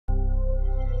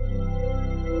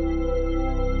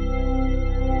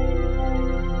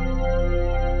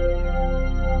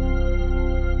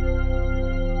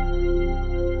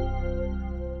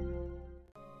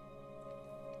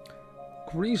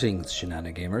Greetings,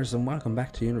 Shenanigamers, and welcome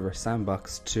back to Universe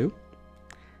Sandbox 2.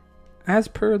 As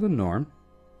per the norm,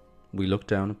 we look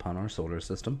down upon our solar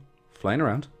system, flying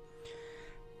around.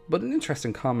 But an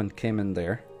interesting comment came in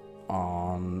there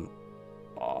on...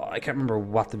 I can't remember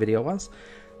what the video was,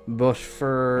 but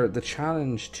for the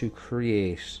challenge to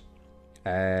create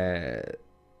a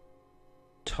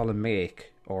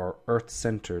Ptolemaic or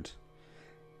Earth-centered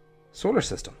solar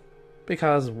system.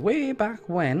 Because way back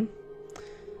when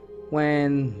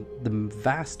the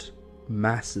vast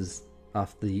masses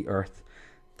of the Earth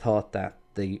thought that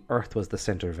the Earth was the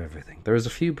center of everything, there was a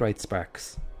few bright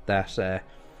sparks that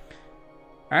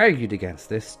argued against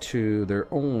this to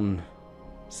their own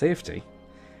safety.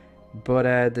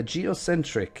 But the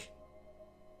geocentric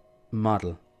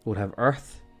model would have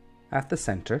Earth at the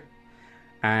center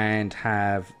and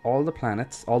have all the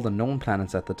planets, all the known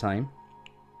planets at the time,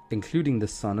 including the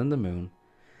sun and the moon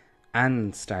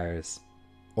and stars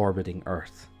orbiting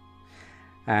Earth.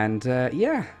 And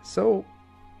yeah, so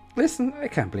listen, I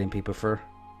can't blame people for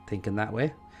thinking that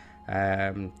way.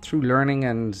 Through learning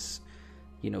and,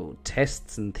 you know,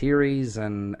 tests and theories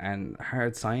and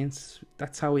hard science,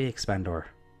 that's how we expand our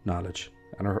knowledge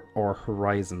and our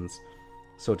horizons,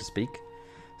 so to speak.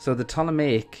 So the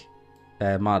Ptolemaic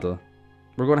model,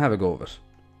 we're going to have a go of it.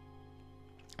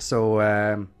 So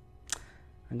I'm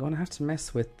going to have to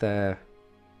mess with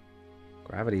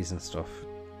gravities and stuff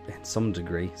in some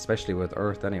degree, especially with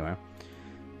Earth anyway.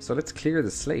 So let's clear the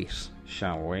slate,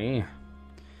 shall we?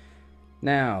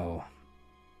 Now,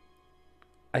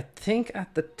 I think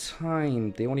at the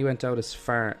time they only went out as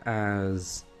far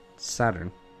as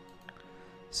Saturn.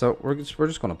 So we're just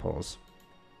going to pause.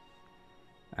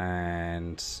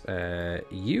 And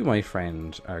you, my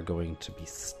friend, are going to be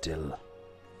still.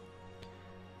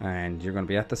 And you're going to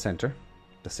be at the center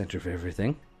of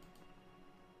everything.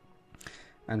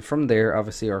 And from there,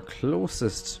 obviously, our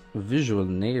closest visual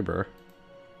neighbor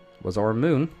was our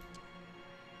moon.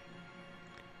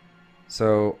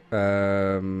 So,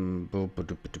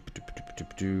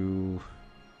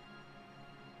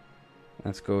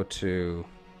 let's go to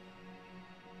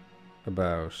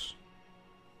about...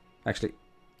 Actually,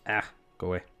 go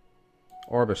away.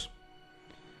 Orbit.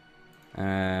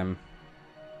 Let's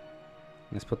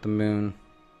put the moon...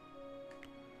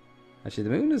 Actually,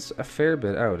 the moon is a fair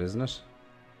bit out, isn't it?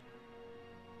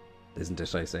 Isn't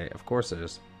it, I say? Of course it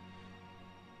is.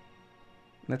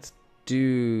 Let's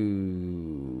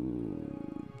do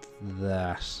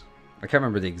that. I can't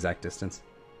remember the exact distance.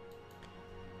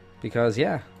 Because,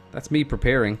 yeah, that's me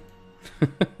preparing.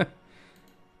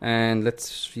 And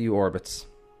let's view orbits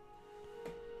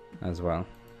as well.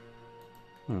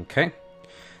 Okay.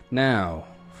 Now,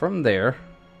 from there,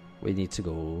 we need to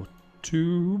go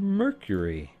to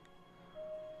Mercury.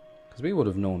 Because we would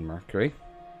have known Mercury.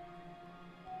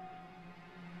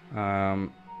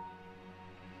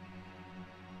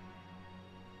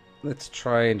 Let's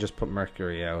try and just put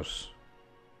Mercury out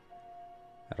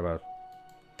at about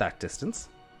that distance.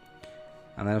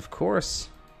 And then, of course,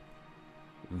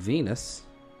 Venus.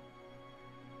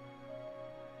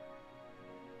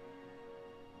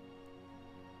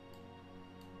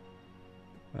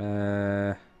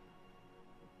 I'm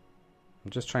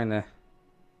just trying to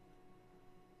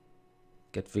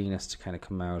get Venus to kind of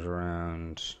come out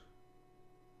around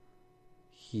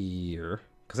here.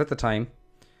 Because at the time,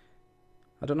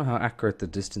 I don't know how accurate the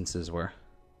distances were.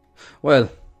 Well,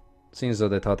 it seems as though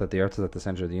they thought that the Earth was at the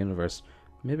center of the universe.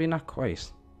 Maybe not quite.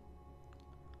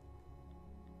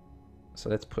 So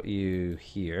let's put you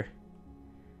here.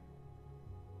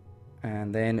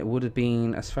 And then it would have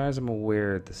been, as far as I'm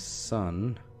aware, the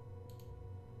sun.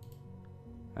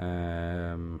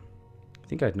 I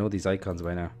think I'd know these icons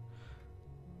by now.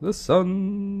 The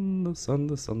sun, the sun,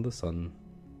 the sun, the sun.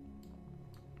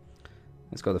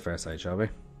 Let's go the far side, shall we?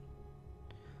 Now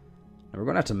we're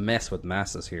going to have to mess with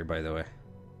masses here, by the way.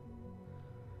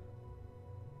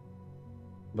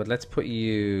 But let's put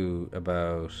you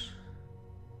about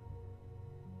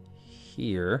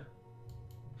here.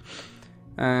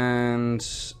 And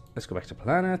let's go back to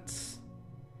planets.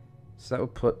 So that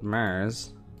would put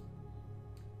Mars.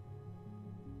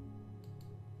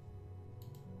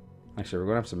 Actually, we're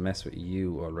going to have to mess with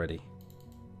you already.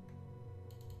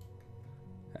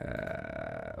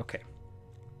 Okay.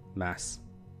 Mass.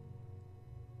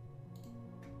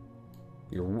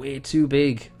 You're way too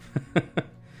big.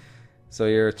 So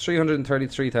you're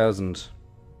 333,000.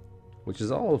 Which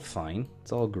is all fine.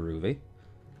 It's all groovy.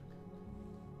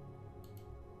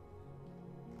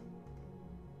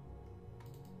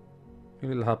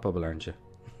 You're a little hot bubble, aren't you?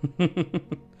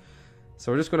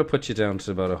 So we're just going to put you down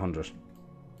to about 100.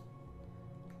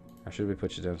 Or should we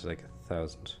put you down to like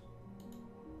 1,000?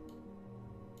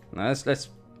 Now let's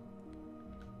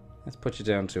put you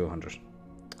down to 100.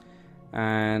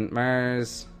 And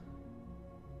Mars.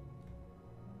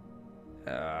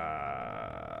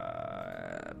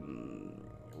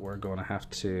 We're going to have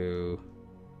to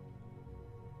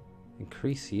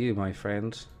increase you, my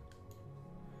friend,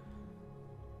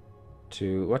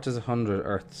 to what does 100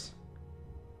 Earths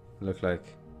look like?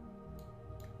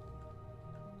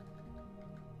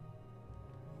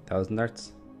 1,000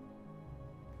 Earths?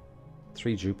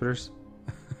 3 Jupiters?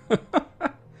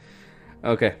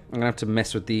 Okay, I'm gonna have to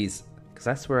mess with these because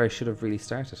that's where I should have really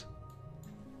started.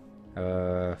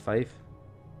 5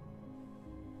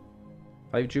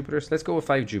 Jupiters? Let's go with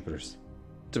 5 Jupiters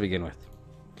to begin with.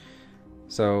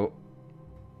 So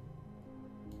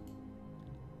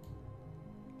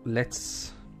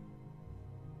let's...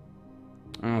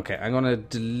 Okay, I'm gonna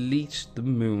delete the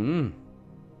moon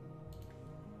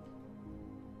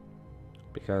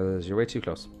because you're way too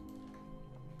close.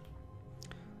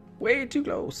 Way too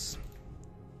close.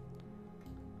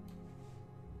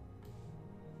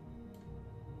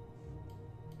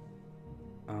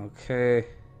 Okay.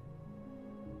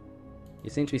 You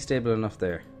seem to be stable enough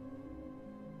there.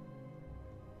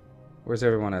 Where's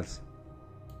everyone else?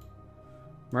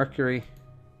 Mercury.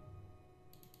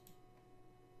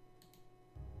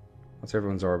 What's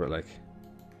everyone's orbit like?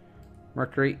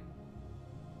 Mercury.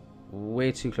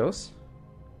 Way too close.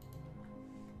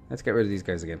 Let's get rid of these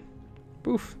guys again.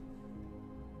 Boof.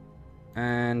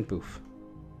 And boof.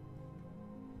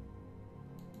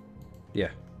 Yeah,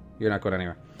 you're not going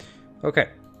anywhere. Okay.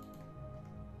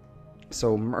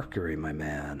 So Mercury, my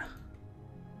man.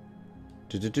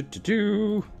 Here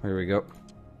we go.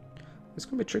 It's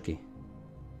gonna be tricky.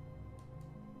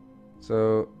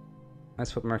 So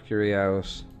let's put Mercury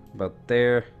out about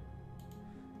there.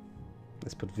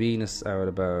 Let's put Venus out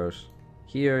about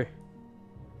here.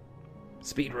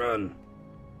 Speed run.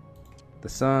 The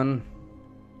Sun.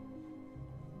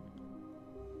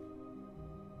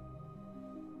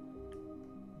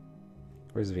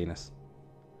 Where's Venus?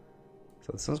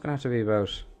 So the Sun's gonna have to be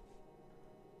about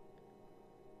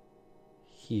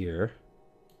here.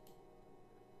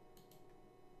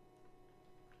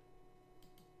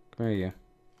 Come here, you.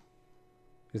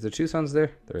 Is there 2 suns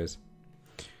there? There is.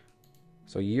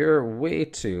 So you're way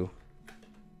too.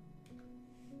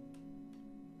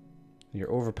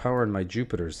 You're overpowering my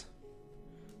Jupiters.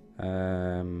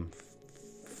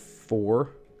 4.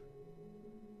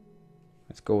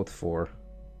 Let's go with 4.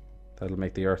 That'll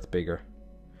make the Earth bigger.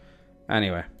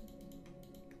 Anyway.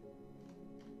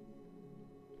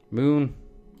 Moon.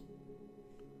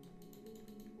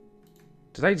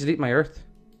 Did I delete my Earth?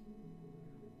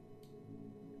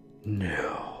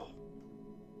 No.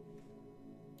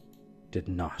 Did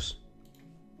not.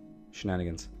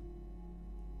 Shenanigans.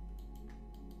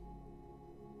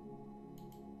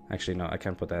 Actually, no, I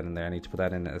can't put that in there. I need to put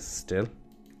that in as still.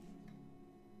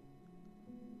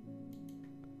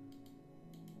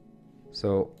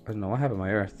 So, I don't know what happened to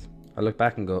my Earth. I look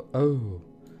back and go, oh,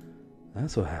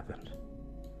 that's what happened.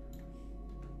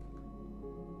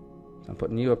 So I'm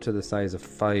putting you up to the size of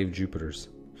 5 Jupiters.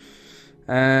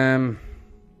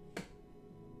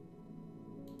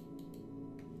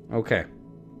 Okay.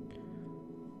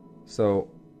 So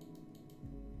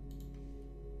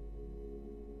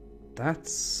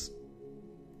that's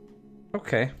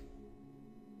okay.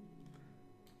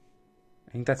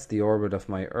 I think that's the orbit of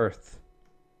my Earth.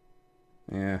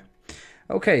 Yeah.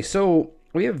 Okay, so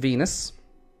we have Venus.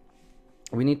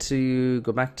 We need to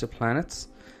go back to planets.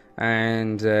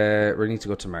 And we need to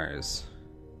go to Mars.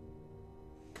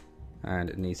 And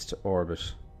it needs to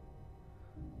orbit.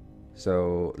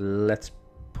 So let's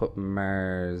put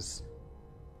Mars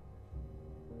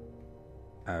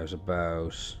out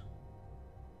about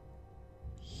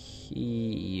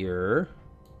here.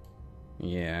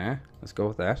 Yeah, let's go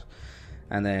with that.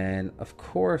 And then, of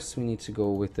course, we need to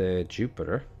go with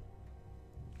Jupiter.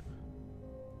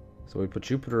 So we put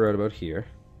Jupiter out about here.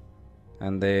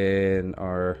 And then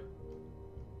our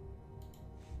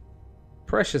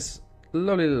precious,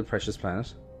 lovely little precious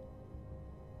planet,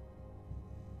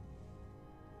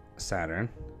 Saturn.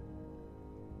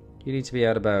 You need to be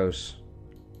out about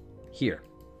here.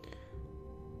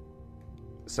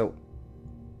 So,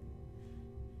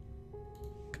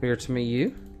 come here to me,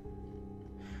 you.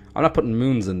 I'm not putting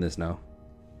moons in this now.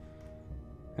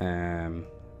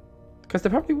 Because they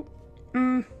probably...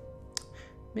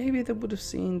 maybe they would have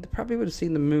seen... They probably would have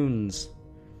seen the moons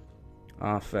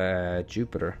of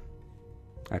Jupiter.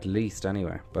 At least,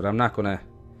 anyway. But I'm not gonna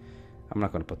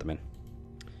put them in.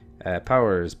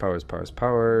 Powers.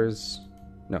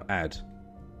 No, add.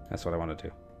 That's what I want to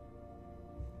do.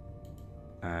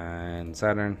 And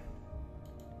Saturn.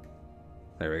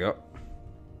 There we go.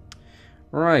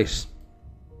 Right.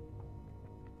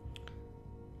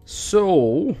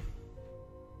 So,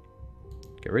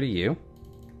 get rid of you.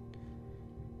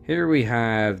 Here we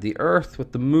have the Earth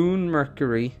with the Moon,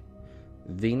 Mercury,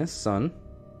 Venus, Sun.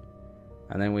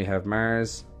 And then we have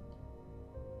Mars.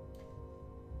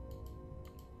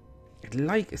 It's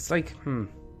like It's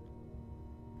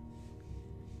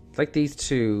like these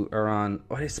two are on...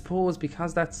 Well, I suppose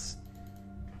because that's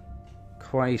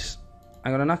quite... I'm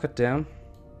going to knock it down.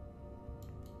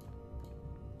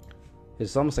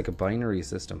 It's almost like a binary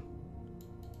system.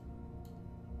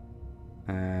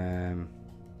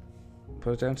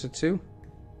 Put it down to 2.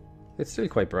 It's still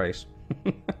quite bright.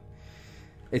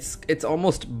 It's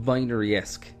almost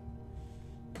binary-esque.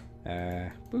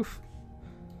 Boof.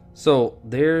 So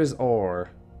there's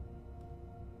our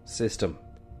system.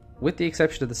 With the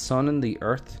exception of the Sun and the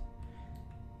Earth,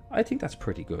 I think that's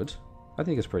pretty good. I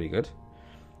think it's pretty good.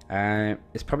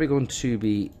 It's probably going to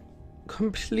be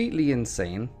completely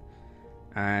insane.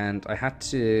 And I had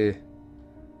to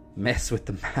mess with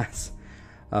the mass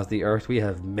of the Earth. We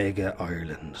have Mega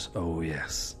Ireland. Oh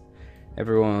yes.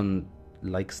 Everyone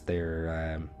likes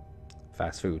their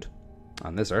fast food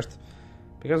on this Earth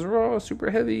because we're all super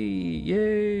heavy.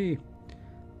 Yay!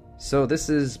 So this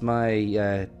is my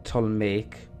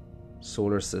PTOLEMAIC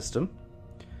solar system.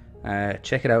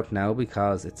 Check it out now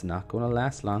because it's not going to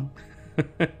last long.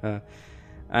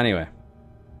 Anyway,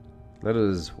 let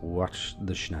us watch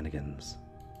the shenanigans.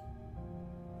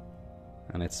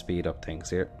 And let's speed up things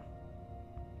here.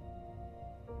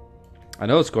 I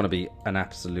know it's going to be an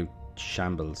absolute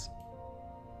shambles.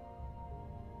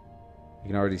 You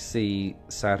can already see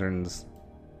Saturn's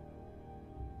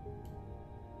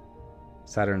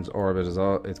orbit is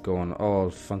it's going all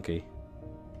funky.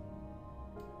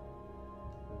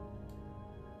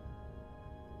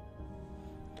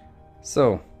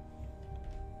 So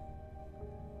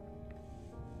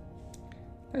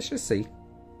let's just see.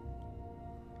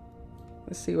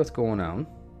 Let's see what's going on.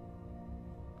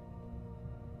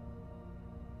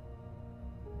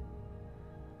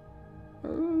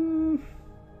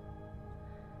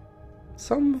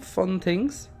 Some fun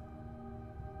things.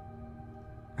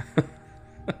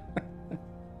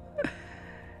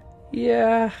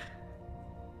 Yeah.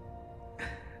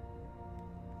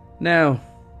 Now,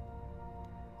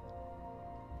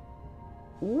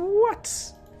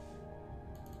 what?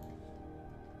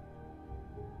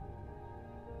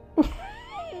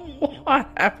 What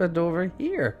happened over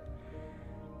here?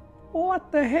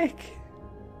 What the heck?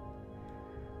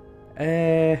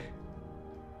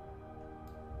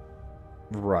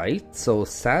 Right, so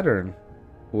Saturn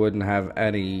wouldn't have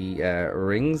any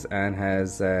rings and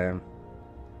has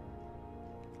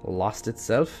lost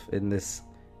itself in this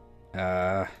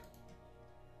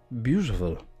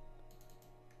beautiful,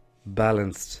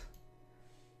 balanced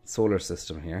solar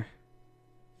system here.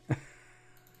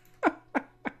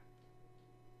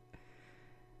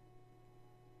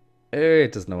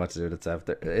 It doesn't know what to do with itself.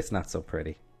 It's not so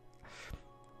pretty.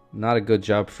 Not a good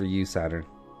job for you, Saturn.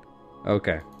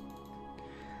 Okay.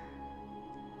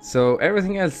 So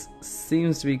everything else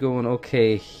seems to be going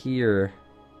okay here.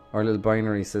 Our little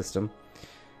binary system.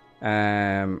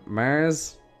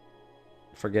 Mars,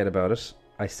 forget about it.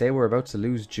 I say we're about to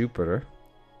lose Jupiter.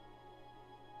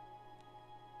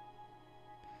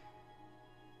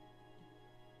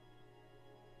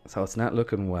 So it's not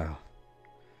looking well.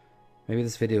 Maybe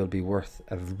this video will be worth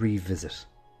a revisit.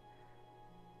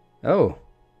 Oh.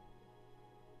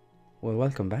 Well,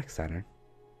 welcome back, Saturn.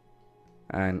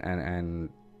 And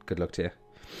good luck to you.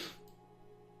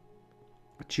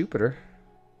 Jupiter.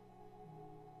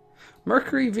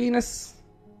 Mercury, Venus.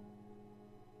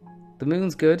 The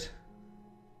moon's good.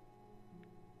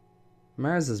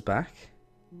 Mars is back.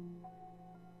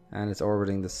 And it's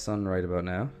orbiting the sun right about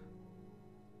now.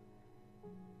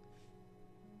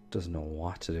 Doesn't know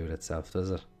what to do with itself,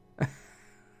 does it?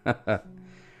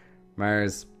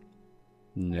 Mars.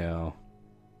 No.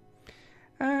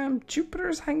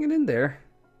 Jupiter's hanging in there.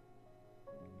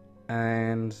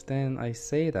 And then I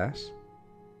say that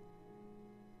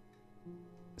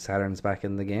Saturn's back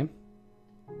in the game.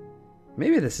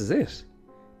 Maybe this is it.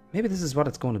 Maybe this is what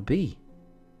it's going to be.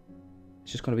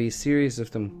 It's just going to be a series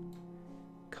of them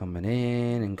coming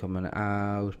in and coming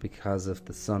out because of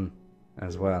the sun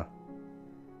as well.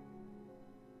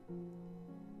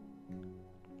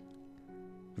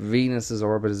 Venus's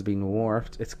orbit has been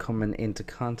warped. It's coming into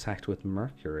contact with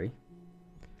Mercury.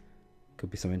 Could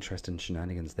be some interesting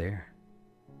shenanigans there.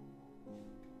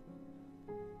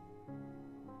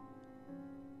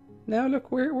 Now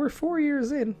look, we're 4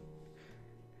 years in.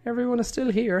 Everyone is still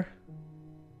here.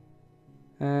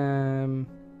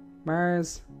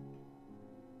 Mars?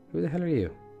 Who the hell are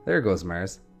you? There goes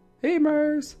Mars. Hey,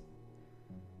 Mars!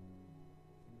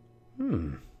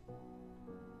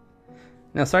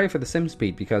 Now, sorry for the sim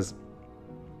speed, because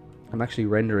I'm actually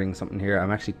rendering something here.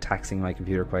 I'm actually taxing my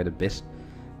computer quite a bit.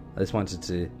 I just wanted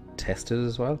to test it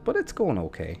as well, but it's going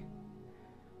okay.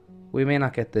 We may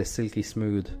not get the silky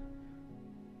smooth,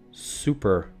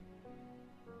 super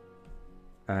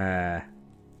time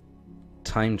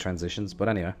transitions, but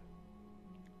anyway.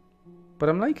 But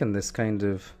I'm liking this kind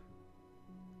of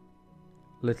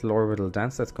little orbital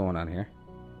dance that's going on here.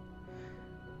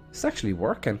 It's actually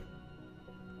working.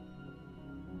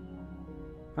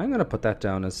 I'm going to put that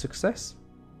down as success.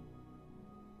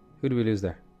 Who do we lose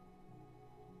there?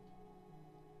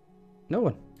 No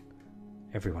one.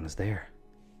 Everyone is there.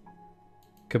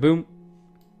 Kaboom.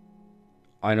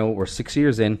 I know we're 6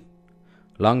 years in.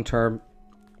 Long term,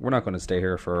 we're not going to stay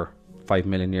here for 5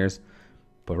 million years.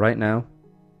 But right now,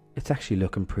 it's actually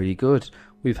looking pretty good.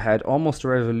 We've had almost a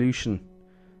revolution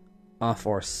off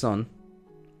our sun.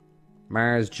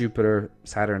 Mars, Jupiter,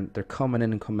 Saturn, they're coming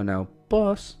in and coming out.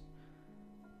 But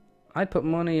I'd put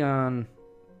money on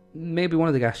maybe one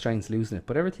of the gas giants losing it.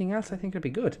 But everything else I think would be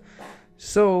good.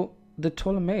 So the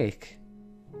Ptolemaic,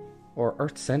 or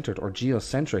Earth-centered or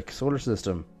geocentric solar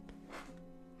system.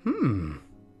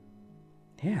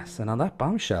 Yes, and on that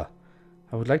bombshell,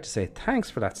 I would like to say thanks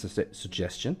for that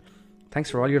suggestion. Thanks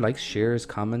for all your likes, shares,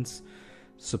 comments,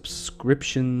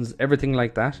 subscriptions, everything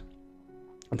like that.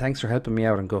 And thanks for helping me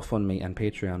out on GoFundMe and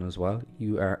Patreon as well.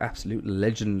 You are absolutely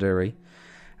legendary.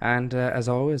 And as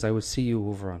always, I will see you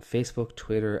over on Facebook,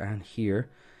 Twitter, and here.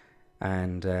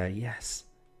 And yes,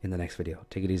 in the next video.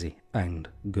 Take it easy and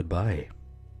goodbye.